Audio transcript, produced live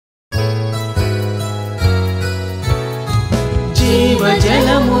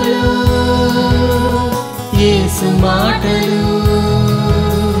జీవజలములు యేసు మాటలు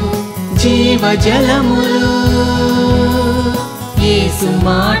జీవజలములు యేసు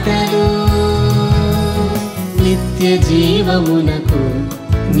మాటలు నిత్య జీవమునకు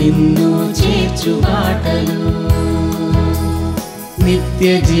నిన్ను చేర్చు బాటలు నిత్య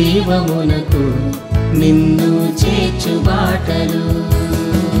జీవమునకు నిన్ను చేర్చు బాటలు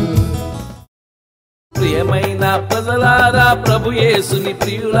ప్రియమైన ప్రజలారా ప్రభు యేసుని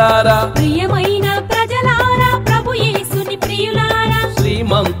ప్రియులారా ప్రియమైన ప్రజలారా ప్రభు యేసుని ప్రియులారా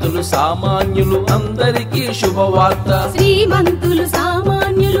శ్రీమంతులు సామాన్యులు అందరికీ శుభవార్త శ్రీమంతులు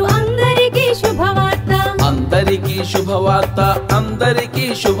సామాన్యులు అందరికీ శుభవార్త అందరికీ శుభవార్త అందరికీ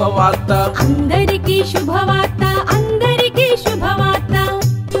శుభవార్త అందరికీ శుభవార్త అందరికీ శుభవార్త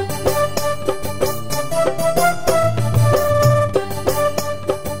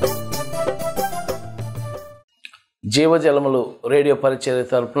జీవజలములు రేడియో పరిచర్య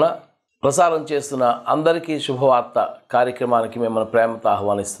తరపున ప్రసారం చేస్తున్న అందరికీ శుభవార్త కార్యక్రమానికి మిమ్మల్ని ప్రేమతో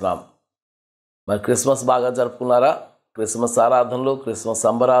ఆహ్వానిస్తున్నాం. మరి క్రిస్మస్ బాగా జరుపుకున్నారా? క్రిస్మస్ ఆరాధనలు, క్రిస్మస్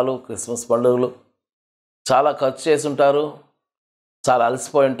సంబరాలు, క్రిస్మస్ పండుగలు చాలా ఖర్చు చేసి ఉంటారు, చాలా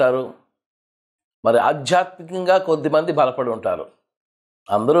అలసిపోయి ఉంటారు. మరి ఆధ్యాత్మికంగా కొద్దిమంది బలపడి ఉంటారు.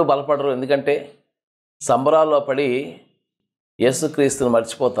 అందరూ బలపడరు, ఎందుకంటే సంబరాల్లో పడి యేసుక్రీస్తుని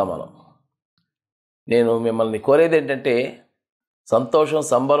మర్చిపోతాం మనం. నేను మిమ్మల్ని కోరేది ఏంటంటే సంతోషం,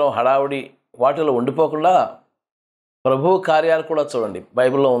 సంబరం, హడావుడి వాటిలో ఉండిపోకుండా ప్రభువు కార్యాలు కూడా చూడండి.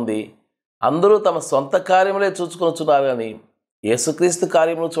 బైబిల్లో ఉంది, అందరూ తమ సొంత కార్యములే చూసుకొనుచున్నారు కానీ యేసుక్రీస్తు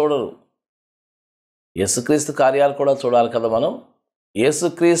కార్యములు చూడరు. యేసుక్రీస్తు కార్యాలు కూడా చూడాలి కదా. మనం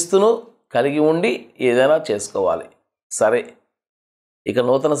యేసుక్రీస్తును కలిగి ఉండి ఏదైనా చేసుకోవాలి. సరే, ఇక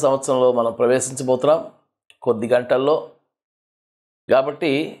నూతన సంవత్సరంలో మనం ప్రవేశించబోతున్నాం కొద్ది గంటల్లో.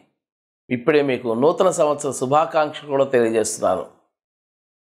 కాబట్టి ఇప్పుడే మీకు నూతన సంవత్సర శుభాకాంక్షలు కూడా తెలియజేస్తున్నాను.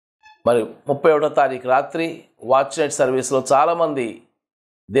 మరి 31వ తారీఖు రాత్రి వాచ్ నైట్ సర్వీస్లో చాలామంది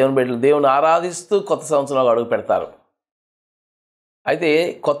దేవుని బిడ్డలు దేవుని ఆరాధిస్తూ కొత్త సంవత్సరంలో అడుగు పెడతారు. అయితే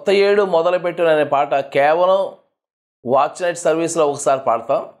కొత్త ఏడు మొదలుపెట్టిన అనే పాట కేవలం వాచ్ నైట్ సర్వీస్లో ఒకసారి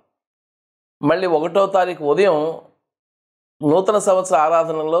పాడతాం. మళ్ళీ 1వ తారీఖు ఉదయం నూతన సంవత్సర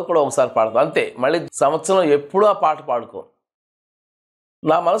ఆరాధనలో కూడా ఒకసారి పాడతాం. అంతే, మళ్ళీ సంవత్సరం ఎప్పుడూ ఆ పాట పాడుకో.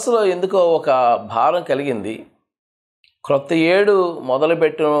 నా మనసులో ఎందుకో ఒక భారం కలిగింది. క్రొత్త ఏడు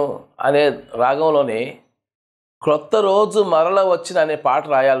మొదలుపెట్టును అనే రాగంలోనే క్రొత్త రోజు మరల వచ్చిన అనే పాట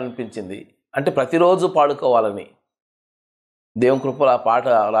రాయాలనిపించింది. అంటే ప్రతిరోజు పాడుకోవాలని. దేవుని కృపలో ఆ పాట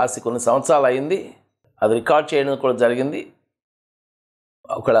రాసి కొన్ని సంవత్సరాలు అయింది. అది రికార్డ్ చేయడం కూడా జరిగింది.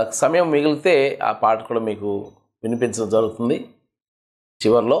 ఒక సమయం మిగిలితే ఆ పాట కూడా మీకు వినిపించడం జరుగుతుంది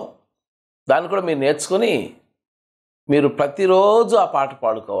చివరిలో. దాన్ని కూడా మీరు నేర్చుకొని మీరు ప్రతిరోజు ఆ పాట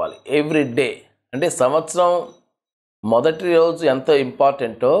పాడుకోవాలి. Every day. అంటే సంవత్సరం మొదటి రోజు ఎంత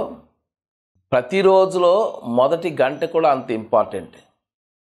ఇంపార్టెంటో ప్రతిరోజులో మొదటి గంట కూడా అంత ఇంపార్టెంట్.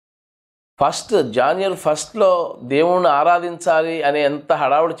 జనవరి 1లో దేవుణ్ణి ఆరాధించాలి అని ఎంత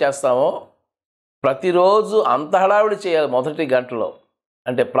హడావుడి చేస్తామో ప్రతిరోజు అంత హడావుడి చేయాలి మొదటి గంటలో.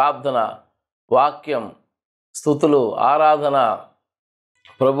 అంటే ప్రార్థన, వాక్యం, స్తుతులు, ఆరాధన,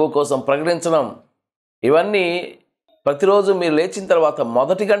 ప్రభు కోసం ప్రకటించడం, ఇవన్నీ ప్రతిరోజు మీరు లేచిన తర్వాత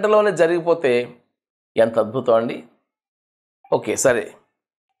మొదటి గంటలోనే జరిగిపోతే ఎంత అద్భుతం అండి. ఓకే, సరే.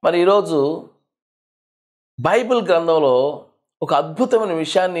 మరి ఈరోజు బైబిల్ గ్రంథంలో ఒక అద్భుతమైన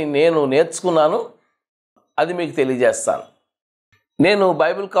విషయాన్ని నేను నేర్చుకున్నాను, అది మీకు తెలియజేస్తాను. నేను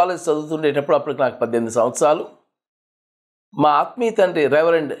బైబిల్ కాలేజ్ చదువుతుండేటప్పుడు, అప్పటికి నాకు 18 సంవత్సరాలు, మా ఆత్మీయ తండ్రి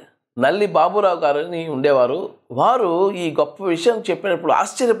రెవరెండ్ నల్లి బాబురావు గారని ఉండేవారు. వారు ఈ గొప్ప విషయం చెప్పినప్పుడు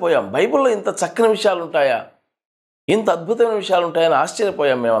ఆశ్చర్యపోయాం. బైబిల్లో ఇంత చక్కని విషయాలు ఉంటాయా, ఇంత అద్భుతమైన విషయాలు ఉంటాయని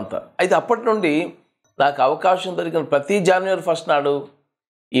ఆశ్చర్యపోయాం మేమంతా. అయితే అప్పటి నుండి నాకు అవకాశం దొరికిన ప్రతి జనవరి 1 నాడు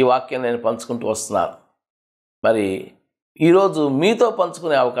ఈ వాక్యం నేను పంచుకుంటూ వస్తున్నాను. మరి ఈరోజు మీతో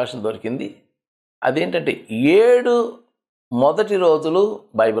పంచుకునే అవకాశం దొరికింది. అదేంటంటే 7 మొదటి రోజులు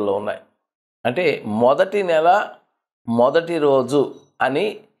బైబిల్లో ఉన్నాయి. అంటే మొదటి నెల మొదటి రోజు అని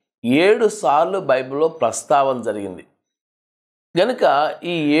 7 సార్లు బైబిల్లో ప్రస్తావన జరిగింది. కనుక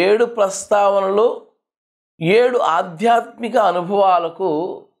ఈ 7 ప్రస్తావనలు 7 ఆధ్యాత్మిక అనుభవాలకు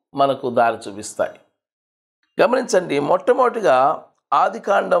మనకు దారి చూపిస్తాయి. గమనించండి, మొట్టమొదటిగా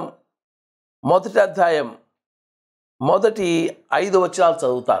ఆదికాండం 1వ అధ్యాయం మొదటి 5 వచనాలు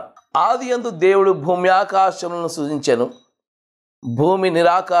చదువుతాను. ఆదియందు దేవుడు భూమి ఆకాశములను సృజించెను. భూమి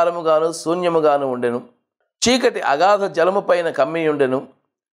నిరాకారముగాను శూన్యముగాను ఉండెను. చీకటి అగాధ జలము పైన కమ్మియుండెను.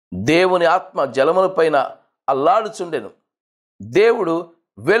 దేవుని ఆత్మ జలములపైన అల్లాడుచుండెను. దేవుడు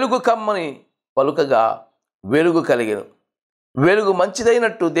వెలుగు కమ్మని పలుకగా వెలుగు కలిగెను. వెలుగు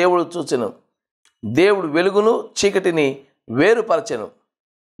మంచిదైనట్టు దేవుడు చూచెను. దేవుడు వెలుగును చీకటిని వేరుపరచెను.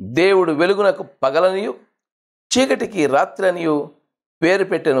 దేవుడు వెలుగునకు పగలనియు చీకటికి రాత్రనియు పేరు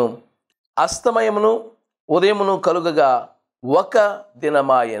పెట్టెను. అస్తమయమును ఉదయమును కలుగగా ఒక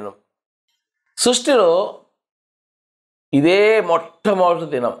దినమాయెను. సృష్టిలో ఇదే మొట్టమొదటి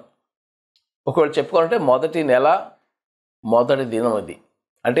దినం. ఒకవేళ చెప్పుకోవాలంటే మొదటి నెల మొదటి దినం అది.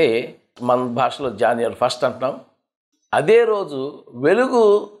 అంటే మన భాషలో జాన్యువరి 1 అంటున్నాం. అదే రోజు వెలుగు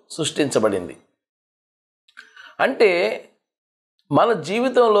సృష్టించబడింది. అంటే మన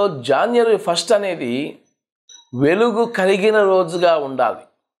జీవితంలో జాన్యువరి 1 అనేది వెలుగు కలిగిన రోజుగా ఉండాలి.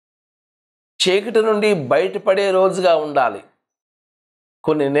 చీకటి నుండి బయటపడే రోజుగా ఉండాలి.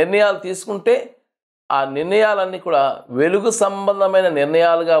 కొన్ని నిర్ణయాలు తీసుకుంటే ఆ నిర్ణయాలన్నీ కూడా వెలుగు సంబంధమైన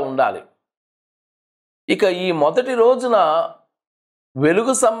నిర్ణయాలుగా ఉండాలి. ఇక ఈ మొదటి రోజున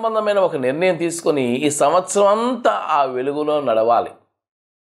వెలుగు సంబంధమైన ఒక నిర్ణయం తీసుకొని ఈ సంవత్సరం అంతా ఆ వెలుగులో నడవాలి.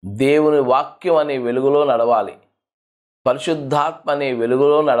 దేవుని వాక్యం అనే వెలుగులో నడవాలి. పరిశుద్ధాత్మ అనే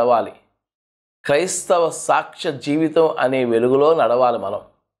వెలుగులో నడవాలి. క్రైస్తవ సాక్ష్య జీవితం అనే వెలుగులో నడవాలి.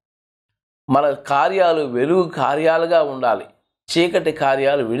 మన కార్యాలు వెలుగు కార్యాలుగా ఉండాలి. చీకటి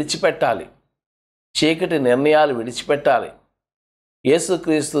కార్యాలు విడిచిపెట్టాలి. చీకటి నిర్ణయాలు విడిచిపెట్టాలి.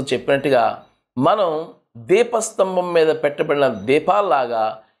 యేసుక్రీస్తు చెప్పినట్టుగా మనం దీపస్తంభం మీద పెట్టబడిన దీపాల్లాగా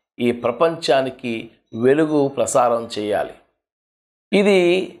ఈ ప్రపంచానికి వెలుగు ప్రసారం చేయాలి. ఇది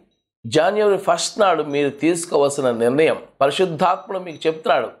జాన్యువరి 1 నాడు మీరు తీసుకోవాల్సిన నిర్ణయం. పరిశుద్ధాత్ముడు మీకు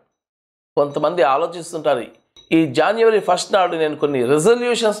చెప్తున్నాడు. కొంతమంది ఆలోచిస్తుంటారు, ఈ జాన్యువరి 1 నాడు నేను కొన్ని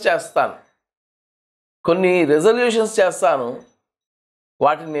రెజల్యూషన్స్ చేస్తాను,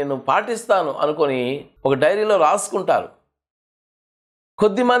 వాటిని నేను పాటిస్తాను అనుకొని ఒక డైరీలో రాసుకుంటారు.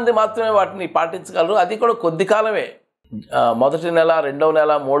 కొద్దిమంది మాత్రమే వాటిని పాటించగలరు. అది కూడా కొద్ది కాలమే. మొదటి నెల, 2వ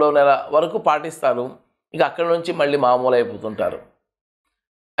నెల, 3వ నెల వరకు పాటిస్తారు. ఇక అక్కడి నుంచి మళ్ళీ మామూలు అయిపోతుంటారు.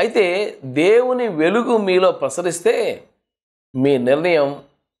 అయితే దేవుని వెలుగు మీలో ప్రసరిస్తే మీ నిర్ణయం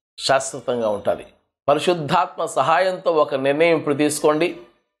శాశ్వతంగా ఉంటుంది. పరిశుద్ధాత్మ సహాయంతో ఒక నిర్ణయం ఇప్పుడు తీసుకోండి.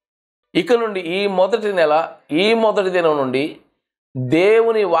 ఇక నుండి ఈ మొదటి నెల, ఈ మొదటి దినం నుండి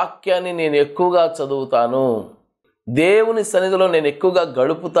దేవుని వాక్యాన్ని నేను ఎక్కువగా చదువుతాను, దేవుని సన్నిధిలో నేను ఎక్కువగా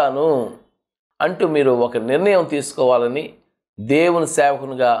గడుపుతాను అంటూ మీరు ఒక నిర్ణయం తీసుకోవాలని దేవుని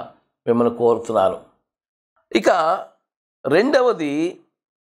సేవకునిగా మిమ్మల్ని కోరుతున్నాను. ఇక రెండవది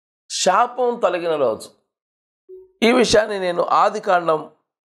శాపం తొలగిన రోజు. ఈ విషయాన్ని నేను ఆదికాండం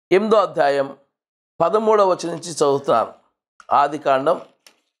 8వ అధ్యాయం 13వ వచనం నుంచి చదువుతున్నాను. ఆదికాండం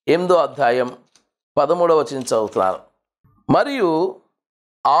 8వ అధ్యాయం 13వ వచనం చదువుతున్నాను. మరియు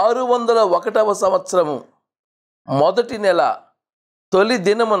 601వ సంవత్సరము మొదటి నెల తొలి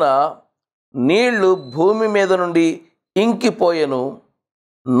దినమున నీళ్లు భూమి మీద నుండి ఇంకిపోయెను.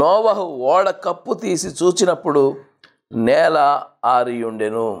 నోవహు ఓడ కప్పు తీసి చూచినప్పుడు నేల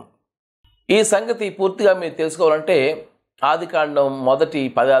ఆరియుండెను. ఈ సంగతి పూర్తిగా మీరు తెలుసుకోవాలంటే ఆదికాండం మొదటి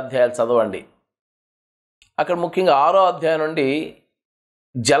 10 అధ్యాయాలు చదవండి. అక్కడ ముఖ్యంగా 6వ అధ్యాయం నుండి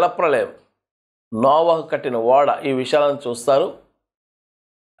జలప్రళయం, నోవహు కట్టిన ఓడ, ఈ విషయాలను చూస్తారు.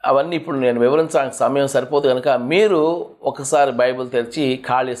 అవన్నీ ఇప్పుడు నేను వివరించడానికి సమయం సరిపోదు కనుక మీరు ఒకసారి బైబిల్ తెరిచి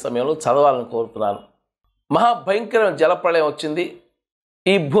ఖాళీ సమయంలో చదవాలని కోరుతున్నాను. మహాభయంకరమైన జలప్రళయం వచ్చింది.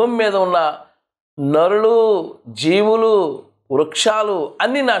 ఈ భూమి మీద ఉన్న నరులు, జీవులు, వృక్షాలు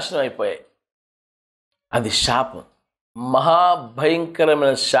అన్నీ నాశనం అయిపోయాయి. అది శాపం,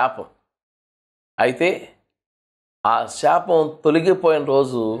 మహాభయంకరమైన శాపం. అయితే ఆ శాపం తొలగిపోయిన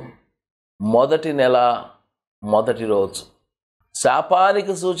రోజు మొదటి నెల మొదటి రోజు.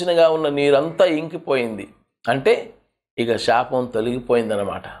 శాపానికి సూచనగా ఉన్న నీరంతా ఇంకిపోయింది అంటే ఇక శాపం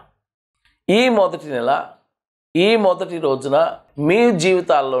తొలగిపోయిందన్నమాట. ఈ మొదటి నెల, ఈ మొదటి రోజున మీ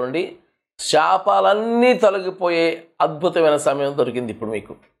జీవితాల్లో నుండి శాపాలన్నీ తొలగిపోయే అద్భుతమైన సమయం దొరికింది ఇప్పుడు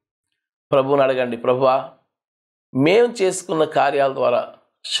మీకు. ప్రభువుని అడగండి, ప్రభువా మేము చేసుకున్న కార్యాల ద్వారా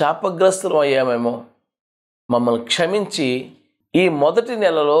శాపగ్రస్తులం అయ్యామేమో, మమ్మల్ని క్షమించి ఈ మొదటి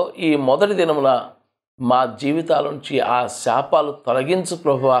నెలలో ఈ మొదటి దినమున మా జీవితాల నుంచి ఆ శాపాలు తొలగించు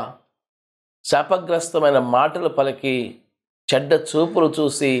ప్రభువా. శాపగ్రస్తమైన మాటలు పలికి, చెడ్డ చూపులు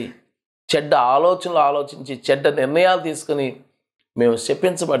చూసి, చెడ్డ ఆలోచనలు ఆలోచించి, చెడ్డ నిర్ణయాలు తీసుకుని మేము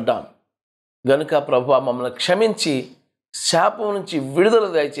శపించబడ్డాం గనుక ప్రభువా మమ్మల్ని క్షమించి శాపం నుంచి విడుదల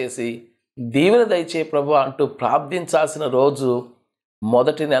దయచేసి దీవెన దయచే ప్రభువా అంటూ ప్రార్థించాల్సిన రోజు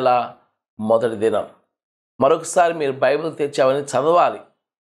మొదటి నెల మొదటి దినం. మరొకసారి మీరు బైబిల్ తెచ్చావని చదవాలి.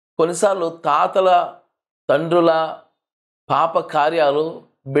 కొన్నిసార్లు తాతల, తండ్రుల పాప కార్యాలు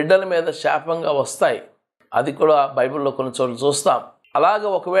బిడ్డల మీద శాపంగా వస్తాయి. అది కూడా బైబిల్లో కొన్ని చోట్ల చూస్తాం. అలాగే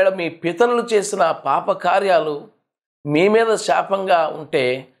ఒకవేళ మీ పితరులు చేసిన పాప కార్యాలు మీ మీద శాపంగా ఉంటే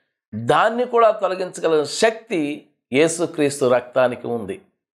దాన్ని కూడా తొలగించగల శక్తి యేసుక్రీస్తు రక్తానికి ఉంది.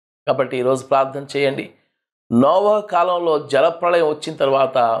 కాబట్టి ఈరోజు ప్రార్థన చేయండి. నోవహు కాలంలో జలప్రళయం వచ్చిన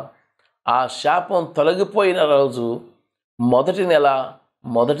తర్వాత ఆ శాపం తొలగిపోయిన రోజు మొదటి నెల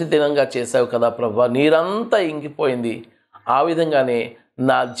మొదటి దినంగా చేశావు కదా ప్రభువా, నీరంతా ఇంకిపోయింది. ఆ విధంగానే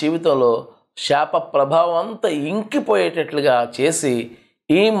నా జీవితంలో శాప ప్రభావం అంతా ఇంకిపోయేటట్లుగా చేసి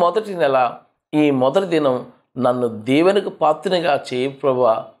ఈ మొదటి నెల ఈ మొదటి దినం నన్ను దీవెనకు పాత్రగా చేయి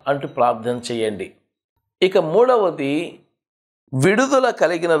ప్రభువా అంటూ ప్రార్థన చేయండి. ఇక మూడవది విడుదల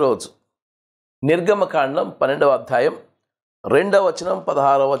కలిగిన రోజు. నిర్గమకాండం 12వ అధ్యాయం 2వ వచనం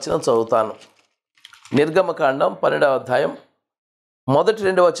 16వ వచనం చదువుతాను. నిర్గమకాండం 12వ అధ్యాయం మొదటి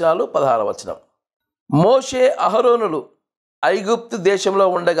 2 వచనాలు 16వ వచనం. మోషే అహరోనులు ఐగుప్తు దేశంలో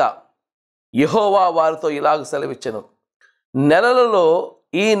ఉండగా యెహోవా వారితో ఇలాగ సెలవిచ్చెను, నెలలలో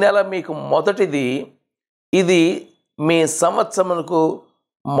ఈ నెల మీకు మొదటిది, ఇది మీ సంవత్సరమునకు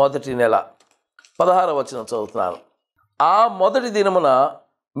మొదటి నెల. 16వ వచనం చదువుతున్నాను. ఆ మొదటి దినమున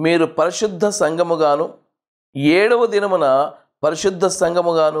మీరు పరిశుద్ధ సంఘముగాను 7వ దినమున పరిశుద్ధ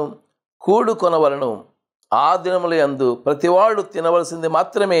సంఘముగాను కూడుకొనవలను. ఆ దినముల యందు ప్రతివాడు తినవలసింది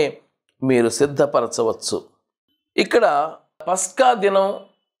మాత్రమే మీరు సిద్ధపరచవచ్చు. ఇక్కడ పస్కా దినం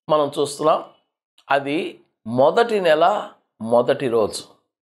మనం చూస్తున్నాం. అది మొదటి నెల మొదటి రోజు.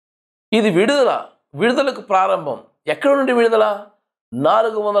 ఇది విడుదలకు ప్రారంభం. ఎక్కడి నుండి విడుదల?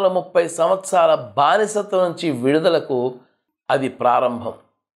 430 సంవత్సరాల బానిసత్వం నుంచి విడుదలకు అది ప్రారంభం.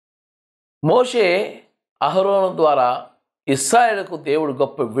 మోషే అహరోను ద్వారా ఇశ్రాయేలుకు దేవుడు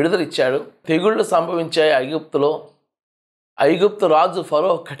గొప్ప విడుదల ఇచ్చాడు. తెగుళ్ళు సంభవించాయి ఐగుప్తులో. ఐగుప్తు రాజు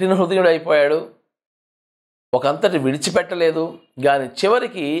ఫరో కఠిన హృదయుడు అయిపోయాడు. ఒకంతటి విడిచిపెట్టలేదు. కానీ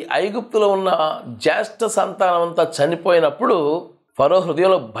చివరికి ఐగుప్తులో ఉన్న జ్యేష్ఠ సంతానం అంతా చనిపోయినప్పుడు ఫరో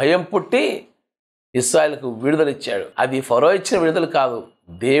హృదయంలో భయం పుట్టి ఇశ్రాయేలుకు విడుదల ఇచ్చాడు. అది ఫరో ఇచ్చిన విడుదల కాదు,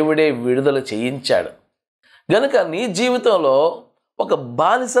 దేవుడే విడుదల చేయించాడు. గనుక నీ జీవితంలో ఒక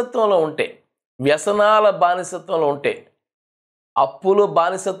బానిసత్వంలో ఉంటే, వ్యసనాల బానిసత్వంలో ఉంటే, అప్పులు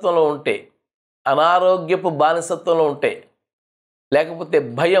బానిసత్వంలో ఉంటే, అనారోగ్యపు బానిసత్వంలో ఉంటే, లేకపోతే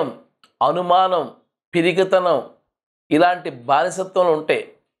భయం, అనుమానం, పిరికితనం ఇలాంటి బానిసత్వంలో ఉంటే,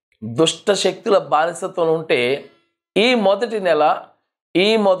 దుష్ట శక్తుల బానిసత్వంలో ఉంటే, ఈ మొదటి నెల ఈ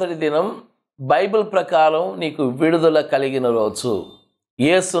మొదటి దినం బైబిల్ ప్రకారం నీకు విడుదల కలిగిన రోజు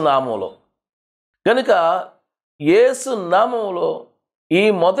యేసు నామములో. కనుక యేసు నామములో ఈ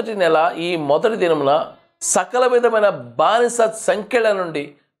మొదటి నెల ఈ మొదటి దినమున సకల విధమైన బానిస సంఖ్యల నుండి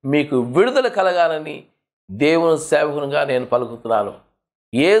మీకు విడుదల కలగాలని దేవుని సేవకునిగా నేను పలుకుతున్నాను.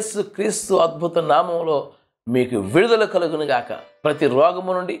 యేసు క్రీస్తు అద్భుత నామములో మీకు విడుదల కలుగునుగాక. ప్రతి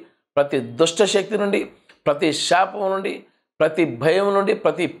రోగము నుండి, ప్రతి దుష్ట శక్తి నుండి, ప్రతి శాపము నుండి, ప్రతి భయం నుండి,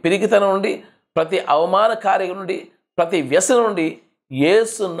 ప్రతి పిరికితనం నుండి, ప్రతి అవమాన కార్యం నుండి, ప్రతి వ్యసనం నుండి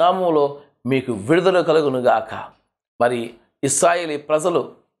యేసు నామములో మీకు విడుదల కలుగునుగాక. మరి ఇశ్రాయేలీ ప్రజలు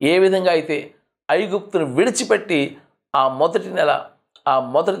ఏ విధంగా అయితే ఐగుప్తును విడిచిపెట్టి ఆ మొదటి నెల ఆ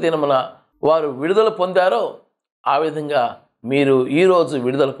మొదటి దినమున వారు విడుదల పొందారో ఆ విధంగా మీరు ఈరోజు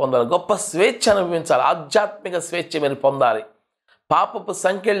విడుదల పొందాలి. గొప్ప స్వేచ్ఛ అనుభవించాలి. ఆధ్యాత్మిక స్వేచ్ఛ మీరు పొందాలి. పాపపు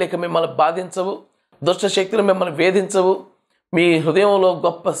సంఖ్యలు ఇక మిమ్మల్ని బాధించవు. దుష్ట శక్తులు మిమ్మల్ని వేధించవు. మీ హృదయంలో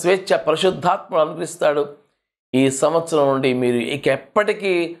గొప్ప స్వేచ్ఛ పరిశుద్ధాత్మను అనుగ్రహిస్తాడు. ఈ సంవత్సరం నుండి మీరు ఇక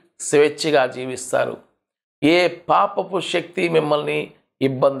ఎప్పటికీ స్వేచ్ఛగా జీవిస్తారు. ఏ పాపపు శక్తి మిమ్మల్ని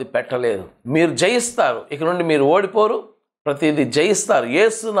ఇబ్బంది పెట్టలేదు. మీరు జయిస్తారు. ఇక నుండి మీరు ఓడిపోరు, ప్రతిదీ జయిస్తారు.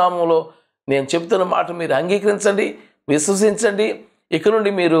 యేసు నామములో నేను చెప్తున్న మాట మీరు అంగీకరించండి, విశ్వసించండి. ఇక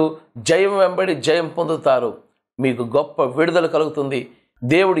నుండి మీరు జయం వెంబడి జయం పొందుతారు. మీకు గొప్ప విడుదల కలుగుతుంది.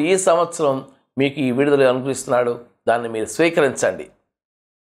 దేవుడు ఈ సంవత్సరం మీకు ఈ విడుదల అనుగ్రహిస్తున్నాడు. దాన్ని మీరు స్వీకరించండి.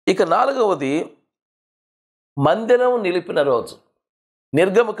 ఇక 4వది మందిరం నిలిపిన రోజు.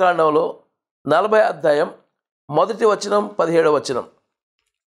 నిర్గమకాండంలో 40వ అధ్యాయం 1వ వచనం 17వ వచనం.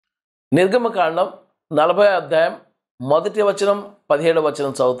 నిర్గమకాండం 40వ అధ్యాయం 1వ వచనం 17వ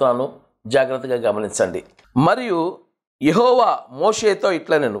వచనం చదువుతున్నాను, జాగ్రత్తగా గమనించండి. మరియు యెహోవా మోషేతో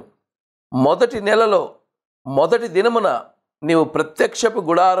ఇట్లనెను, మొదటి నెలలో మొదటి దినమున నీవు ప్రత్యక్షపు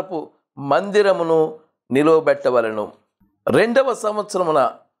గుడారపు మందిరమును నిలువబెట్టవలెను. 2వ సంవత్సరమున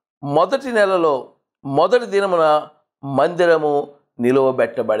మొదటి నెలలో మొదటి దినమున మందిరము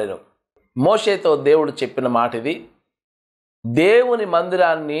నిలువబెట్టబడెను. మోషేతో దేవుడు చెప్పిన మాట ఇది. దేవుని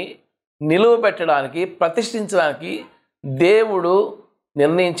మందిరాన్ని నిలువబెట్టడానికి, ప్రతిష్ఠించడానికి దేవుడు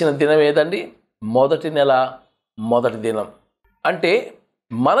నిర్ణయించిన దినం ఏదండి? మొదటి నెల మొదటి దినం. అంటే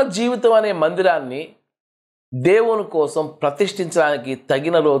మన జీవితం అనే మందిరాన్ని దేవుని కోసం ప్రతిష్ఠించడానికి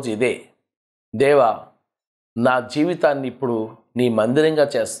తగిన రోజు ఇదే. దేవా, నా జీవితాన్ని ఇప్పుడు నీ మందిరంగా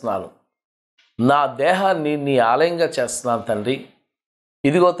చేస్తున్నాను. నా దేహాన్ని నీ ఆలయంగా చేస్తున్నాను తండ్రి.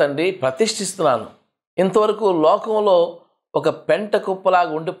 ఇదిగో తండ్రి, ప్రతిష్ఠిస్తున్నాను. ఇంతవరకు లోకంలో ఒక పెంట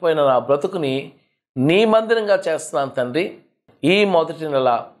కుప్పలాగా ఉండిపోయిన నా బ్రతుకుని నీ మందిరంగా చేస్తున్నాను తండ్రి. ఈ మొదటి నెల,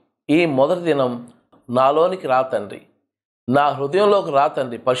 ఈ మొదటి దినం నాలోనికి రా తండ్రి, నా హృదయంలోకి రా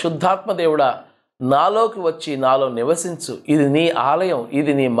తండ్రి. పరిశుద్ధాత్మ దేవుడా, నాలోకి వచ్చి నాలో నివసించు. ఇది నీ ఆలయం,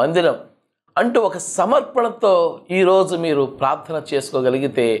 ఇది నీ మందిరం అంటూ ఒక సమర్పణతో ఈరోజు మీరు ప్రార్థన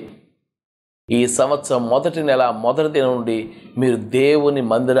చేసుకోగలిగితే ఈ సంవత్సరం మొదటి నెల మొదటి దినం నుండి మీరు దేవుని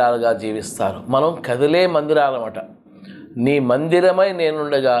మందిరాలుగా జీవిస్తారు. మనం కదిలే మందిరాలన్నమాట. నీ మందిరమై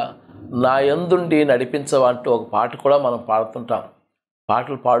నేనుండగా నా యందుండి నడిపించవా అంటూ ఒక పాట కూడా మనం పాడుతుంటాం.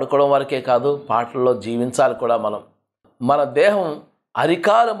 పాటలు పాడుకోవడం వరకే కాదు, పాటల్లో జీవించాలి కూడా మనం. మన దేహం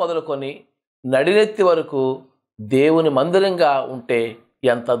అరికాలు మొదలుకొని నడినెత్తి వరకు దేవుని మందిరంగా ఉంటే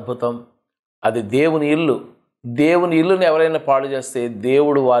ఎంత అద్భుతం. అది దేవుని ఇల్లు. దేవుని ఇల్లుని ఎవరైనా పాడు చేస్తే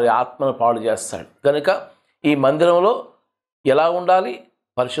దేవుడు వారి ఆత్మను పాడు చేస్తాడు. కనుక ఈ మందిరంలో ఎలా ఉండాలి?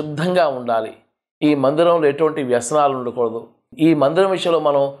 పరిశుద్ధంగా ఉండాలి. ఈ మందిరంలో ఎటువంటి వ్యసనాలు ఉండకూడదు. ఈ మందిరం విషయంలో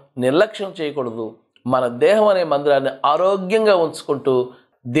మనం నిర్లక్ష్యం చేయకూడదు. మన దేహం అనే మందిరాన్ని ఆరోగ్యంగా ఉంచుకుంటూ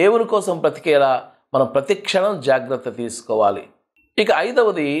దేవుని కోసం బ్రతికేలా మనం ప్రతి క్షణం జాగ్రత్త తీసుకోవాలి. ఇక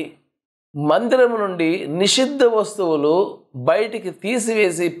 5వది, మందిరం నుండి నిషిద్ధ వస్తువులు బయటికి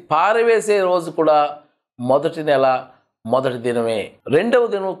తీసివేసి పారవేసే రోజు కూడా మొదటి నెల మొదటి దినమే. 2వ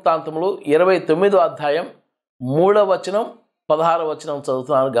దినవృత్తాంతములు 29వ అధ్యాయం 3వ వచనం 16వ వచనం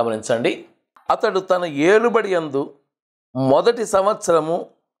చదువుతున్నాను, గమనించండి. అతడు తన ఏలుబడి యందు మొదటి సంవత్సరము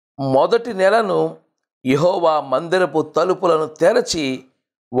మొదటి నెలను యెహోవా మందిరపు తలుపులను తెరచి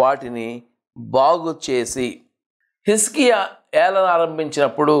వాటిని బాగు చేసి, హిజ్కియా ఏలన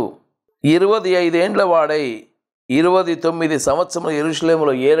ఆరంభించినప్పుడు 25 ఏండ్ల వాడై 29 సంవత్సరములు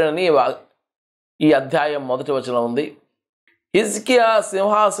యెరూషలేములో ఏలనని ఈ అధ్యాయం మొదటి వచనం ఉంది. హిజ్కియా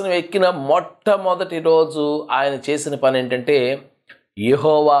సింహాసనం ఎక్కిన మొట్టమొదటి రోజు ఆయన చేసిన పని ఏంటంటే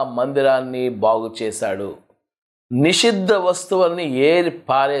యెహోవా మందిరాన్ని బాగు చేశాడు. నిషిద్ధ వస్తువుల్ని ఏరి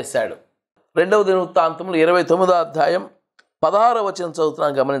పారేశాడు. 2వ దినవృత్తాంతములు 29వ అధ్యాయం 16వ వచనం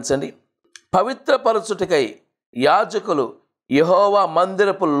చదువుతున్నాను, గమనించండి. పవిత్రపరచుటకై యాజకులు యెహోవా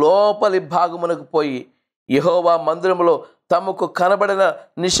మందిరపు లోపలి భాగమునకు పోయి యెహోవా మందిరములో తమకు కనబడిన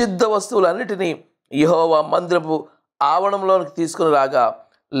నిషిద్ధ వస్తువులన్నిటినీ యెహోవా మందిరపు ఆవరణంలోనికి తీసుకుని రాగా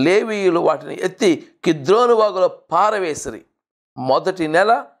లేవీయులు వాటిని ఎత్తి కిద్రోను వాగులో పారవేసిరి. మొదటి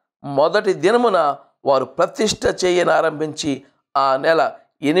నెల మొదటి దినమున వారు ప్రతిష్ఠ చేయని ఆరంభించి ఆ నెల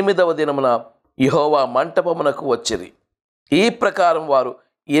 8వ దినమున యెహోవా మంటపమునకు వచ్చిరి. ఈ ప్రకారం వారు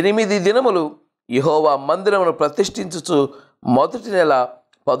 8 దినములు యెహోవా మందిరమును ప్రతిష్ఠించుచు మొదటి నెల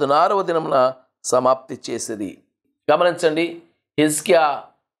 16వ దినమున సమాప్తి చేసిరి. గమనించండి, హిజ్కియా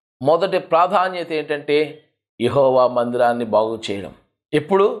మొదటి ప్రాధాన్యత ఏంటంటే యెహోవా మందిరాన్ని బాగు చేయడం.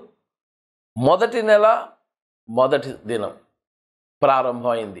 ఎప్పుడు? మొదటి నెల మొదటి దినం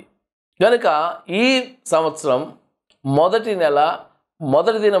ప్రారంభమైంది కనుక ఈ సంవత్సరం మొదటి నెల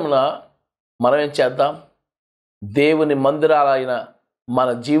మొదటి దినమున మనం ఏం చేద్దాం? దేవుని మందిరాలైన మన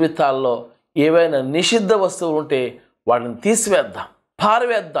జీవితాల్లో ఏవైనా నిషిద్ధ వస్తువులు ఉంటే వాటిని తీసివేద్దాం,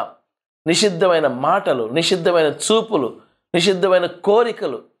 పారవేద్దాం. నిషిద్ధమైన మాటలు, నిషిద్ధమైన చూపులు, నిషిద్ధమైన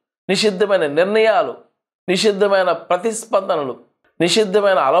కోరికలు, నిషిద్ధమైన నిర్ణయాలు, నిషిద్ధమైన ప్రతిస్పందనలు,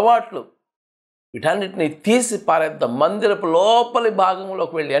 నిషిద్ధమైన అలవాట్లు, వీటన్నిటిని తీసి పారేద్దాం. మందిరపు లోపలి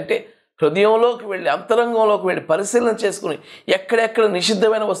భాగంలోకి వెళ్ళి, అంటే హృదయంలోకి వెళ్ళి, అంతరంగంలోకి వెళ్ళి పరిశీలన చేసుకుని ఎక్కడెక్కడ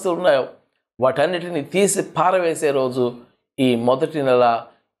నిషిద్ధమైన వస్తువులు ఉన్నాయో వాటన్నిటిని తీసి పారవేసే రోజు ఈ మొదటి నెల,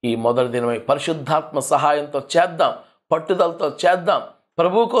 ఈ మొదటి దినమై. పరిశుద్ధాత్మ సహాయంతో చేద్దాం, పట్టుదలతో చేద్దాం,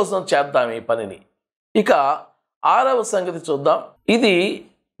 ప్రభు కోసం చేద్దాం ఈ పనిని. ఇక 6వ సంగతి చూద్దాం. ఇది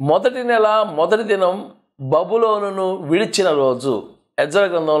మొదటి నెల మొదటి దినం బబులోనును విడిచిన రోజు. ఎజ్రా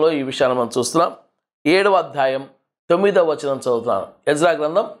గ్రంథంలో ఈ విషయాన్ని మనం చూస్తున్నాం. 7వ అధ్యాయం 9వ వచనం చదువుతున్నాను. ఎజ్రా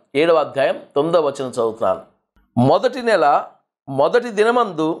గ్రంథం 7వ అధ్యాయం 9వ వచనం చదువుతున్నాను. మొదటి నెల మొదటి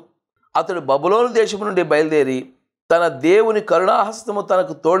దినమందు అతడు బబులోను దేశము నుండి బయలుదేరి తన దేవుని కరుణాహస్తము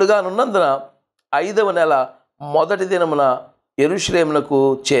తనకు తోడుగానున్నందున 5వ నెల మొదటి దినమున యెరూషలేమునకు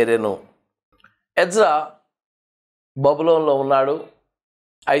చేరెను. ఎజ్రా బబులోనులో ఉన్నాడు.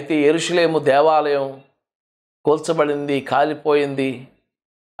 అయితే యెరూషలేము దేవాలయం కూల్చబడింది, కాలిపోయింది,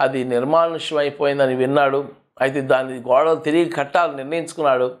 అది నిర్మానుష్యం అయిపోయిందని విన్నాడు. అయితే దాని గోడలు తిరిగి కట్టాలని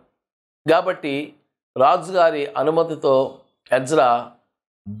నిర్ణయించుకున్నాడు. కాబట్టి రాజుగారి అనుమతితో ఎజ్రా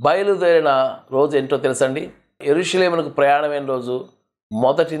బయలుదేరిన రోజు ఏంటో తెలుసండి? యెరూషలేమునకు ప్రయాణమైన రోజు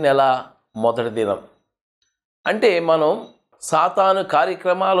మొదటి నెల మొదటి దినం. అంటే మనం సాతాను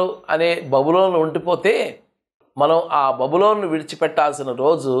కార్యక్రమాలు అనే బబులోనులో ఉండిపోతే మనం ఆ బబులోనును విడిచిపెట్టాల్సిన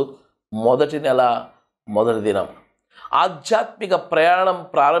రోజు మొదటి నెల మొదటి దినం. ఆధ్యాత్మిక ప్రయాణం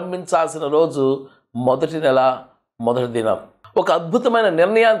ప్రారంభించాల్సిన రోజు మొదటి నెల మొదటి దినం. ఒక అద్భుతమైన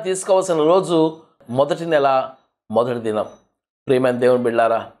నిర్ణయాన్ని తీసుకోవాల్సిన రోజు మొదటి నెల మొదటి దినం. ప్రియమైన దేవుని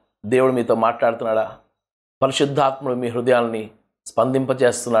బిడ్డలారా, దేవుడు మీతో మాట్లాడుతున్నాడా? పరిశుద్ధాత్ముడు మీ హృదయాన్ని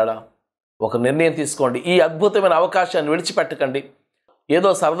స్పందింపజేస్తున్నాడా? ఒక నిర్ణయం తీసుకోండి. ఈ అద్భుతమైన అవకాశాన్ని విడిచిపెట్టకండి. ఏదో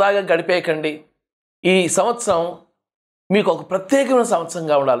సరదాగా గడిపేయకండి. ఈ సంవత్సరం మీకు ఒక ప్రత్యేకమైన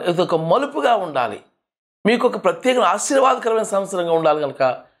సంవత్సరంగా ఉండాలి. ఇది ఒక మలుపుగా ఉండాలి. మీకు ఒక ప్రత్యేకమైన ఆశీర్వాదకరమైన సంవత్సరంగా ఉండాలి. కనుక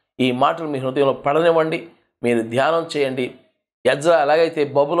ఈ మాటలు మీ హృదయంలో పడనివ్వండి. మీరు ధ్యానం చేయండి. ఎజ్రా ఎలాగైతే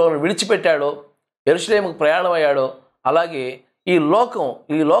బబులోను విడిచిపెట్టాడో, యెరూషలేముకు ప్రయాణం అయ్యాడో, అలాగే ఈ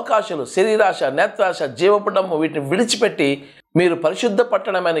లోకాశలు, శరీరాశ, నేత్రాశ, జీవపుడము వీటిని విడిచిపెట్టి మీరు పరిశుద్ధ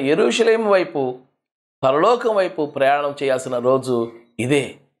పట్టణమైన యెరూషలేము వైపు, పరలోకం వైపు ప్రయాణం చేయాల్సిన రోజు ఇదే.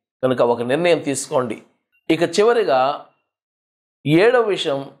 కనుక ఒక నిర్ణయం తీసుకోండి. ఇక చివరిగా 7వ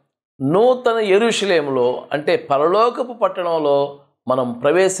విషయం, నూతన యెరూషలేములో అంటే పరలోకపు పట్టణంలో మనం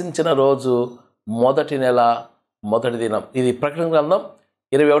ప్రవేశించిన రోజు మొదటి నెల మొదటి దినం. ఇది ప్రకటన గ్రంథం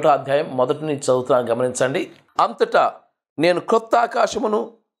 21వ అధ్యాయం మొదటి నుంచి చదువుతున్నాను, గమనించండి. అంతటా నేను క్రొత్త ఆకాశమును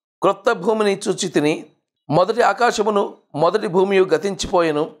క్రొత్త భూమిని చూచి తిని, మొదటి ఆకాశమును మొదటి భూమియు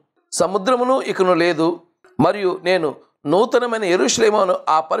గతించిపోయెను, సముద్రమును ఇకను లేదు. మరియు నేను నూతనమైన యెరూషలేమును,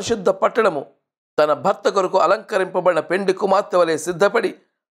 ఆ పరిశుద్ధ పట్టణము తన భర్త కొరకు అలంకరింపబడిన పెండి కుమార్తె వలె సిద్ధపడి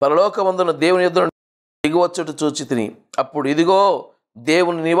పరలోకమందున దేవుని యొద్ద నుండి దిగువచ్చుట చూచి తిని. అప్పుడు ఇదిగో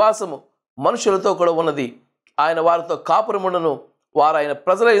దేవుని నివాసము మనుషులతో కూడా ఉన్నది. ఆయన వారితో కాపురముండును. వారు ఆయన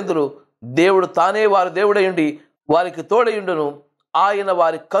ప్రజల యందురు. దేవుడు తానే వారి దేవుడయుండి వారికి తోడయుండును. ఆయన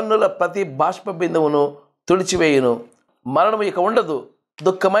వారి కన్నుల ప్రతి బాష్ప బిందువును తుడిచివేయును. మరణము ఇక ఉండదు,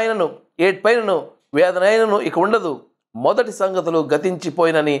 దుఃఖమైనను ఏడ్పైనను వేదనైనను ఇక ఉండదు. మొదటి సంగతులు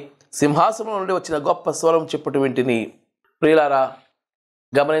గతించిపోయినని సింహాసనం నుండి వచ్చిన గొప్ప స్వరం చెప్పుట వింటిని. ప్రియులారా,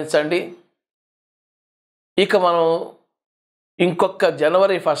 గమనించండి. ఇక మనం ఇంకొక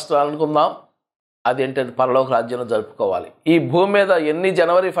జనవరి 1 అనుకుందాం. అదేంటంటే పరలోక రాజ్యంలో జరుపుకోవాలి. ఈ భూమి మీద ఎన్ని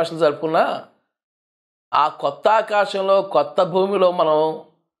జనవరి 1 జరుపుకున్నా ఆ కొత్త ఆకాశంలో, కొత్త భూమిలో మనం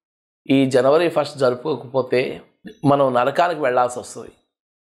ఈ జనవరి 1 జరుపుకోకపోతే మనం నరకానికి వెళ్ళాల్సి వస్తుంది.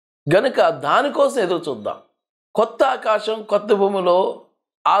 గనుక దానికోసం ఎదురు చూద్దాం. కొత్త ఆకాశం, కొత్త భూమిలో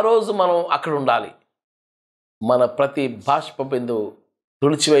ఆ రోజు మనం అక్కడ ఉండాలి. మన ప్రతి బాష్ప బిందువు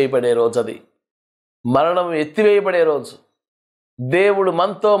తుడిచివేయబడే రోజు అది. మరణం ఎత్తివేయబడే రోజు. దేవుడు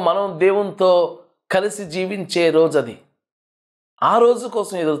మనతో, మనం దేవునితో కలిసి జీవించే రోజు అది. ఆ రోజు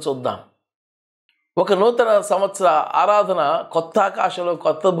కోసం ఎదురు చూద్దాం. ఒక నూతన సంవత్సర ఆరాధన కొత్త ఆకాశంలో,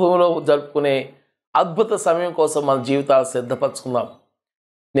 కొత్త భూమిలో జరుపుకునే అద్భుత సమయం కోసం మన జీవితాలు సిద్ధపరచుకుందాం.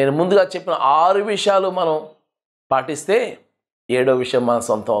 నేను ముందుగా చెప్పిన 6 విషయాలు మనం పాటిస్తే 7వ విషయం మన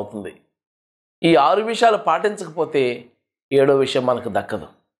సొంతం అవుతుంది. ఈ 6 విషయాలు పాటించకపోతే 7వ విషయం మనకు దక్కదు.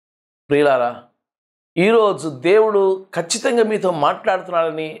 ప్రియులారా, ఈరోజు దేవుడు ఖచ్చితంగా మీతో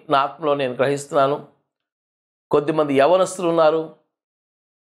మాట్లాడుతున్నాడని నా ఆత్మలో నేను గ్రహిస్తున్నాను. కొద్దిమంది యవనస్తులు ఉన్నారు,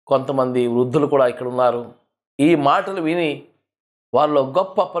 కొంతమంది వృద్ధులు కూడా ఇక్కడ ఉన్నారు. ఈ మాటలు విని వారిలో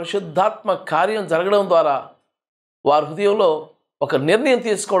గొప్ప పరిశుద్ధాత్మ కార్యం జరగడం ద్వారా వారి హృదయంలో ఒక నిర్ణయం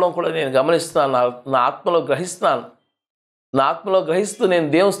తీసుకోవడం కూడా నేను గమనిస్తున్నాను. నా ఆత్మలో గ్రహిస్తున్నాను. నా ఆత్మలో గ్రహిస్తూ నేను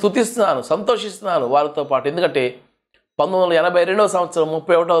దేవుని స్తుతిస్తున్నాను, సంతోషిస్తున్నాను వారితో పాటు. ఎందుకంటే 1982వ సంవత్సరం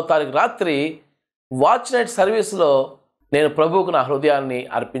 31వ తారీఖు రాత్రి వాచ్ నైట్ సర్వీస్లో నేను ప్రభువుకు నా హృదయాన్ని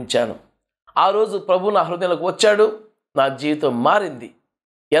అర్పించాను. ఆ రోజు ప్రభు నా హృదయంలోకి వచ్చాడు. నా జీవితం మారింది.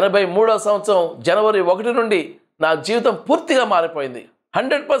 83వ సంవత్సరం జనవరి 1 నుండి నా జీవితం పూర్తిగా మారిపోయింది.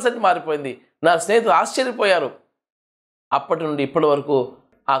 100% మారిపోయింది. నా స్నేహితులు ఆశ్చర్యపోయారు. అప్పటి నుండి ఇప్పటి వరకు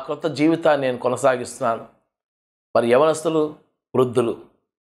ఆ కొత్త జీవితాన్ని నేను కొనసాగిస్తున్నాను. మరి యవనస్తులు, వృద్ధులు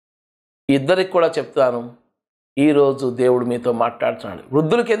ఇద్దరికి కూడా చెప్తాను, ఈరోజు దేవుడు మీతో మాట్లాడుతున్నాడు.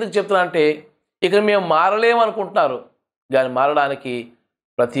 వృద్ధులకి ఎందుకు చెప్తున్నా అంటే, ఇక మేము మారలేమనుకుంటున్నారు, కానీ మారడానికి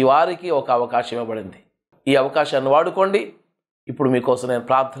ప్రతి వారికి ఒక అవకాశం ఇవ్వబడింది. ఈ అవకాశాన్ని వాడుకోండి. ఇప్పుడు మీకోసం నేను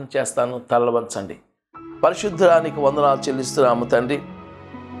ప్రార్థన చేస్తాను. తలలు వంచండి. పరిశుద్ధురానికి వందనాలు చెల్లిస్తున్నాము తండ్రి.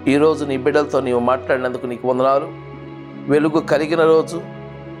 ఈరోజు నీ బిడ్డలతో నీవు మాట్లాడినందుకు నీకు వందనాలు. వెలుగు కలిగిన రోజు,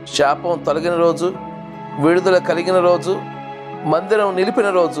 శాపం తొలగిన రోజు, విడుదల కలిగిన రోజు, మందిరం నిలిపిన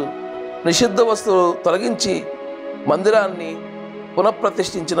రోజు, నిషిద్ధ వస్తువులు తొలగించి మందిరాన్ని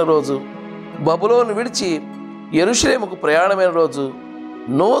పునఃప్రతిష్ఠించిన రోజు, బబులోను విడిచి యెరూషలేముకు ప్రయాణమైన రోజు,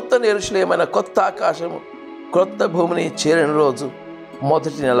 నూతన యెరూషలేమైన కొత్త ఆకాశము, క్రొత్త భూమిని చేరిన రోజు,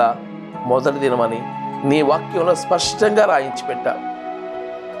 మొదటి నెల మొదటి దినమని నీ వాక్యంలో స్పష్టంగా రాయించి పెట్టావు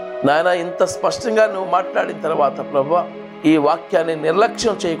నాయన. ఇంత స్పష్టంగా నువ్వు మాట్లాడిన తర్వాత ప్రభువా, ఈ వాక్యాన్ని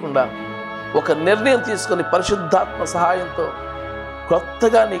నిర్లక్ష్యం చేయకుండా ఒక నిర్ణయం తీసుకొని పరిశుద్ధాత్మ సహాయంతో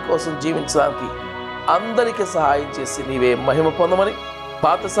కొత్తగా నీ కోసం జీవించడానికి అందరికీ సహాయం చేసి నీవే మహిమ పొందమని,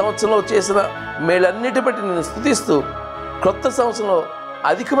 పాత సంవత్సరంలో చేసిన మేళ్ళన్నిటి బట్టి నేను స్తుతిస్తూ క్రొత్త సంవత్సరంలో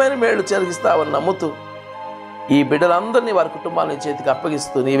అధికమైన మేళ్లు జరిగిస్తావని నమ్ముతూ ఈ బిడ్డలందరినీ వారి కుటుంబాలని చేతికి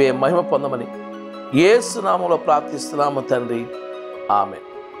అప్పగిస్తూ నీవే మహిమ పొందమని యేసు నామములో ప్రార్థిస్తున్నాము తండ్రి. ఆమేన్.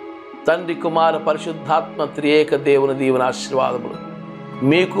 తండ్రి కుమార పరిశుద్ధాత్మ త్రియేక దేవుని దీవెన ఆశీర్వాదములు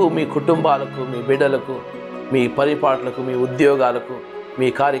మీకు, మీ కుటుంబాలకు, మీ బిడ్డలకు, మీ పరిపాట్లకు, మీ ఉద్యోగాలకు,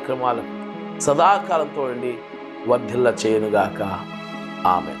 మీ కార్యక్రమాలకు సదాకాలంతో ఉండి వర్ధిల్ల చేయనుగాక.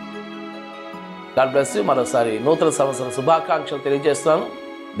 ఆమేన్. God bless you. మరోసారి నూతన సంవత్సర శుభాకాంక్షలు తెలియజేస్తాను.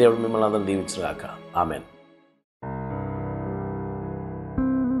 దేవుడు మిమ్మల్ని అందరూ దీవించుగాక. ఆమేన్.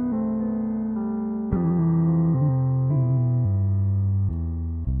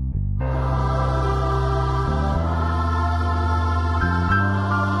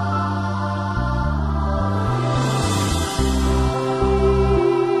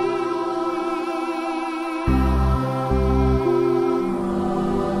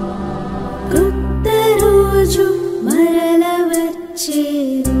 మరల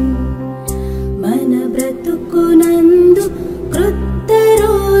వచ్చేరు మన బ్రతుకునందు క్రొత్త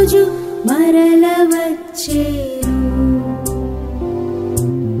రోజు మరల వచ్చేరు.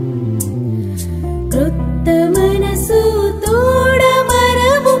 క్రొత్త మనసు తోడ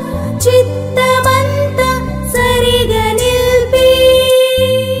మరము చిత్తమంతా సరిగా నిల్పి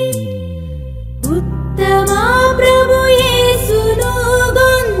ఉత్తమా ప్రభు యేసును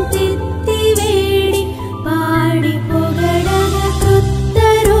గొంతెత్తి వేడి పాడి పొగడగా క్రొత్త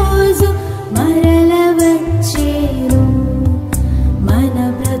రోజు మరల వచ్చేరు మన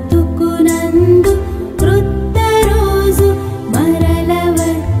బ్రతుకునందు క్రొత్త రోజు మరల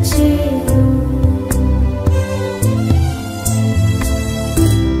వచ్చేరు.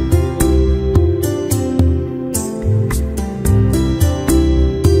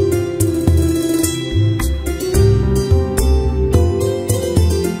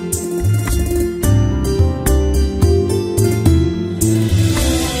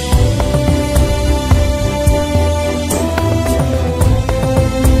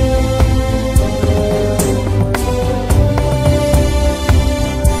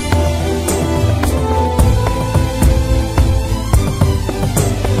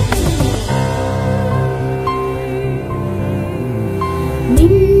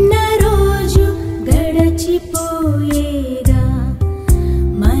 నిన్న రోజు గడచిపోయేగా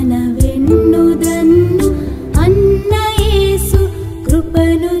మన వెన్నుదన్ను అన్న యేసు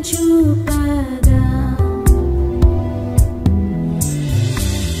కృపను చూపగా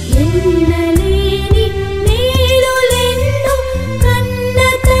ఎన్నలేని మేలులెన్నో కన్న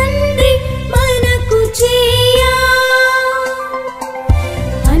తండ్రి మనకు చేయా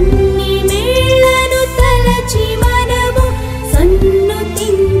అన్ని మేళ్లను తలచి మనము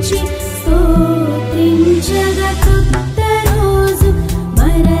సన్నుతించి స్తోత్రించగా క్రొత్త రోజు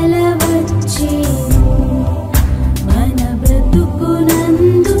మరల వచ్చేను మన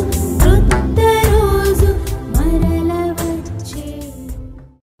బ్రతుకునందు క్రొత్త రోజు మరల వచ్చేను.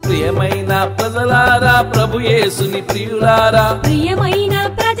 ప్రియమైన ప్రజలారా, ప్రభు యేసుని ప్రియులారా, ప్రియమైన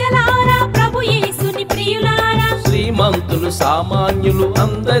ప్రజలారా, ప్రభు యేసుని ప్రియులారా, శ్రీమంతులు సామాన్యులు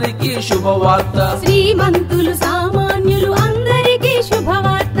అందరికీ శుభవార్త. శ్రీమంతులు సామాన్యులు అందరికీ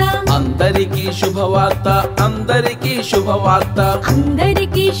శుభవార్త. అందరికీ శుభవార్త, అందరికీ శుభవార్త.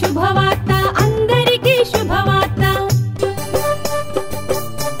 అందరికీ శుభవార్త, అందరికీ